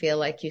kind of feel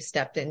like you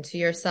stepped into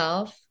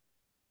yourself?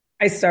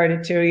 I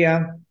started to,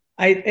 yeah.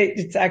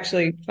 It's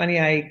actually funny.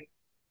 I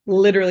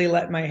literally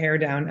let my hair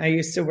down. I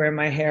used to wear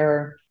my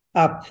hair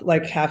up,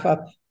 like half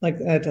up, like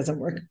that doesn't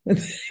work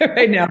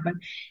right now, but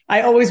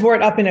I always wore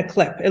it up in a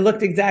clip. It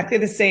looked exactly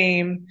the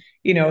same,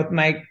 with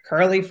my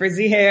curly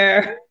frizzy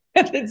hair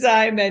at the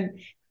time. And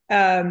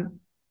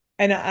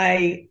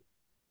I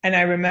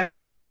remember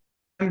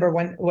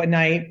one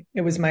night,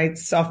 it was my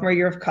sophomore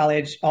year of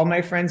college. All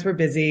my friends were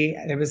busy.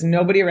 There was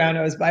nobody around.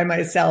 I was by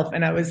myself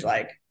and I was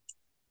like,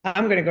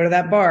 I'm going to go to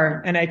that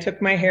bar. And I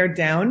took my hair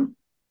down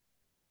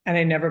and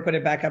I never put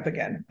it back up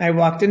again. I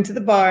walked into the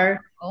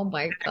bar. Oh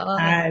my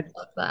God. I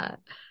love that.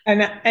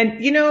 And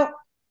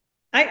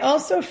I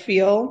also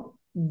feel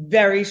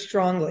very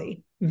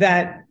strongly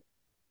that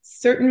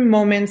certain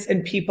moments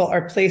and people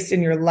are placed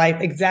in your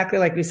life. Exactly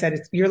like we said,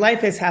 your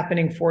life is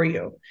happening for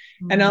you.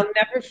 Mm-hmm. And I'll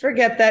never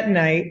forget that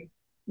night.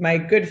 My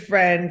good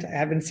friend, I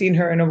haven't seen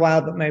her in a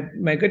while, but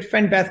my good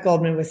friend Beth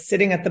Goldman was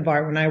sitting at the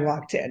bar when I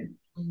walked in.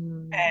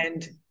 Mm-hmm.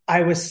 And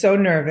I was so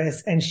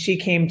nervous and she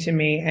came to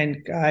me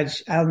and God,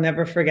 I'll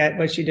never forget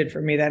what she did for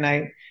me that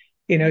night.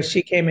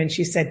 She came and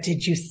she said,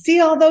 did you see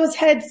all those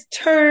heads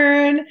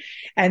turn?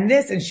 And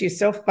she's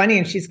so funny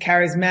and she's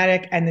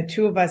charismatic. And the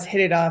two of us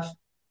hit it off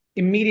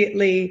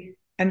immediately.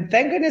 And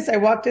thank goodness I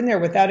walked in there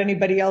without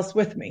anybody else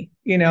with me.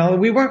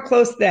 We weren't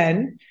close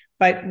then,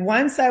 but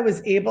once I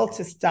was able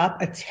to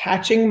stop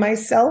attaching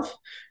myself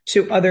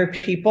to other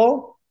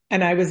people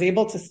and I was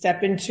able to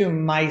step into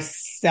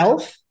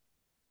myself,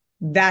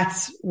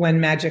 that's when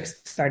magic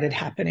started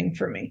happening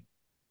for me.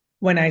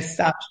 When I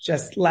stopped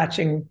just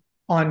latching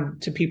on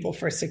to people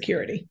for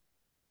security.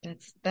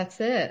 That's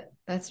it.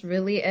 That's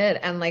really it.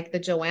 And like the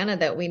Joanna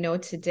that we know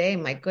today,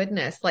 my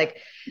goodness, like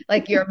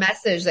your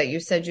message that you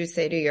said you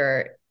say to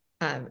your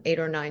 8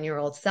 or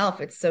 9-year-old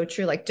self, it's so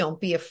true. Like, don't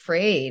be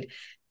afraid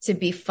to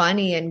be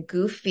funny and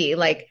goofy.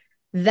 Like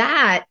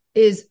that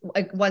is,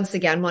 like, once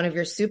again, one of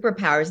your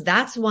superpowers.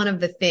 That's one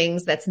of the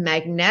things that's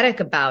magnetic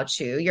about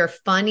you. You're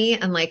funny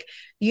and like,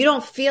 you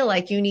don't feel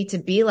like you need to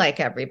be like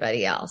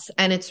everybody else.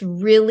 And it's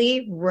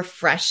really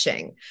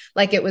refreshing.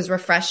 Like it was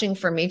refreshing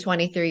for me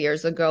 23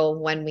 years ago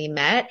when we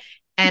met.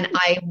 And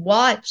I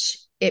watch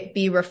it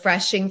be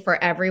refreshing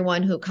for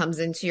everyone who comes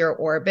into your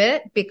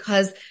orbit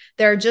because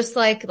they're just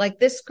like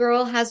this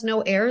girl has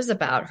no airs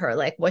about her.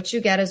 Like what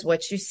you get is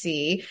what you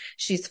see.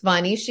 She's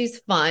funny. She's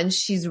fun.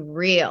 She's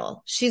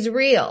real. She's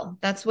real.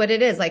 That's what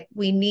it is. Like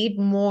we need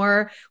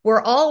more.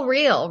 We're all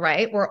real,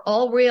 right? We're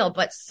all real,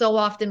 but so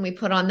often we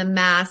put on the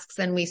masks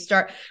and we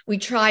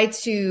try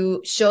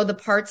to show the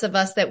parts of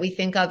us that we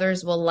think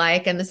others will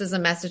like. And this is a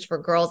message for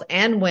girls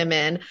and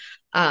women.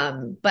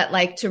 But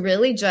like to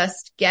really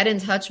just get in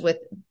touch with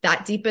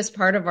that deepest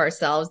part of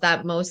ourselves,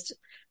 that most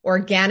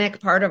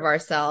organic part of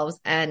ourselves,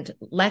 and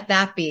let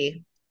that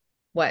be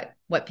what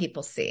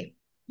people see.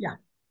 Yeah.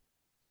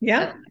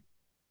 Yeah.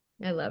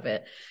 I love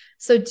it.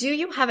 So do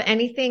you have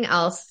anything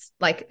else?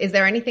 Like, is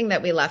there anything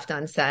that we left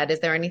unsaid? Is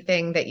there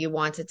anything that you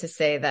wanted to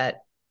say that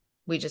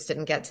we just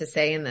didn't get to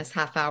say in this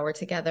half hour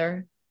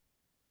together?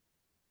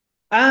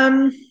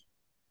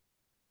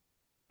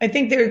 I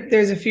think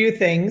there's a few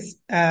things.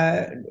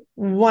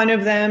 One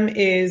of them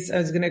is, I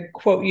was going to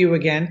quote you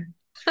again.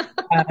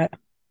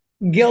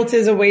 Guilt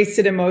is a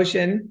wasted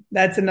emotion.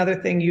 That's another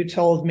thing you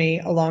told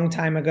me a long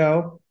time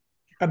ago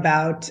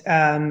about,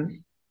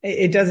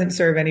 it doesn't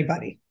serve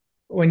anybody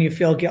when you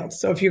feel guilt.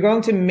 So if you're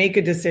going to make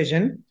a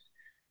decision,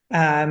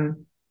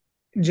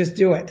 just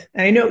do it.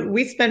 And I know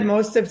we spent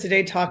most of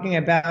today talking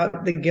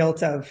about the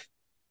guilt of,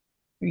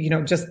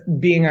 just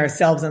being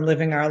ourselves and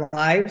living our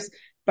lives.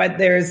 But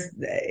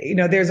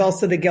there's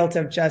also the guilt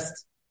of just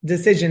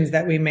decisions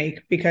that we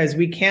make because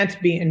we can't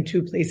be in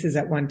two places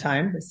at one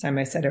time. This time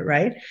I said it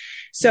right.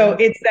 So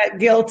it's that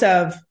guilt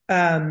of,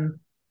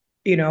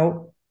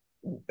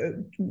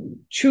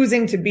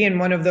 choosing to be in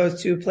one of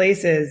those two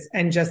places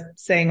and just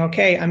saying,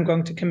 okay, I'm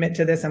going to commit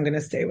to this. I'm going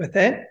to stay with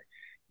it.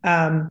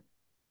 Okay.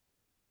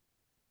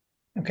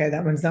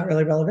 That one's not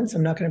really relevant. So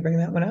I'm not going to bring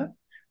that one up.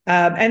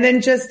 And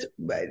then just,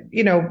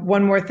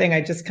 one more thing,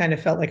 I just kind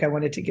of felt like I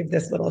wanted to give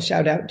this little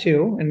shout out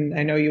to, and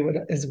I know you would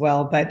as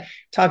well, but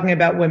talking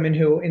about women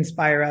who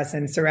inspire us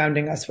and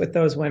surrounding us with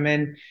those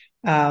women.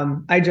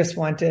 I just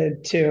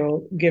wanted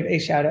to give a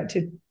shout out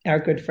to our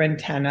good friend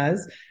Tanaz,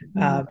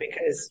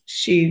 because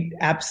she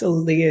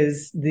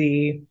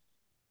absolutely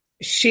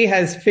she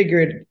has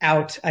figured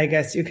out, I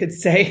guess you could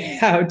say,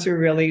 how to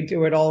really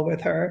do it all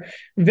with her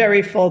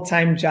very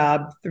full-time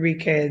job, 3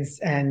 kids,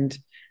 and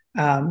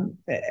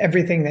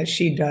everything that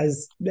she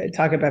does.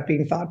 Talk about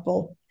being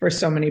thoughtful for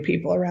so many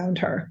people around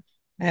her.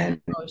 And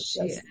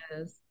she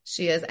is.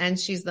 She is. And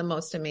she's the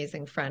most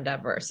amazing friend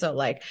ever. So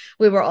like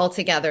we were all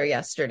together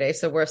yesterday.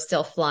 So we're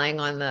still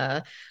flying on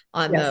the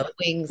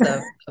wings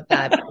of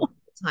that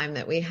time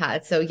that we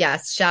had. So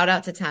yes, shout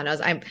out to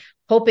Tanos. I'm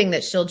hoping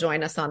that she'll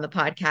join us on the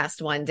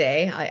podcast one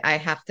day. I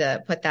have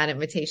to put that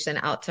invitation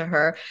out to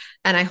her.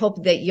 And I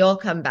hope that you'll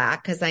come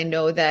back, because I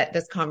know that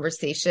this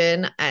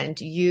conversation and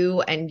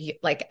you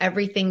like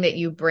everything that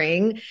you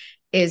bring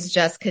is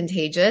just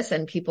contagious,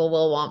 and people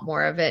will want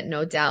more of it,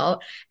 no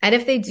doubt. And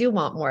if they do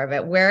want more of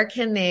it, where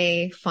can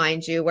they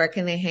find you? Where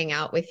can they hang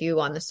out with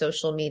you on the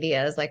social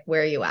medias? Like,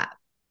 where are you at?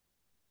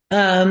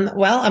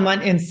 Well, I'm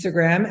on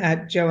Instagram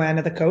at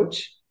Joanna the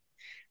Coach.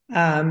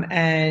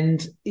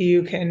 And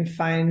you can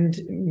find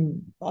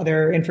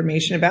other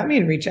information about me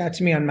and reach out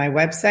to me on my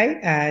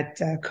website at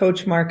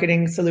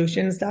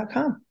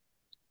coachmarketingsolutions.com.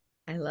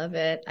 I love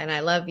it. And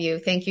I love you.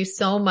 Thank you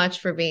so much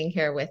for being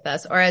here with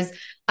us. Or as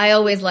I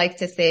always like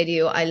to say to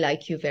you, I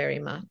like you very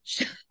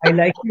much. I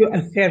like you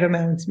a fair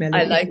amount,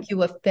 Melody. I like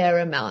you a fair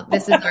amount.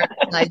 This is our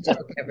inside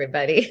joke,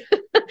 everybody.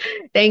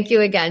 Thank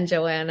you again,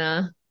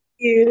 Joanna.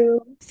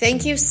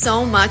 Thank you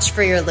so much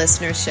for your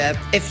listenership.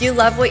 If you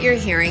love what you're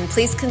hearing,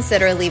 please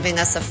consider leaving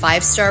us a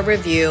 5-star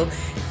review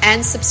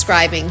and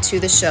subscribing to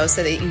the show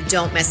so that you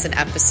don't miss an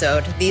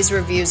episode. These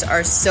reviews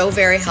are so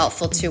very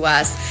helpful to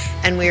us,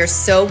 and we are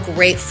so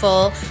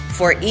grateful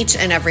for each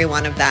and every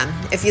one of them.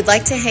 If you'd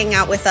like to hang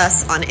out with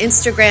us on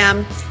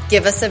Instagram,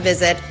 give us a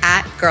visit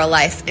at Girl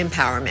Life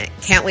Empowerment.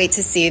 Can't wait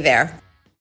to see you there.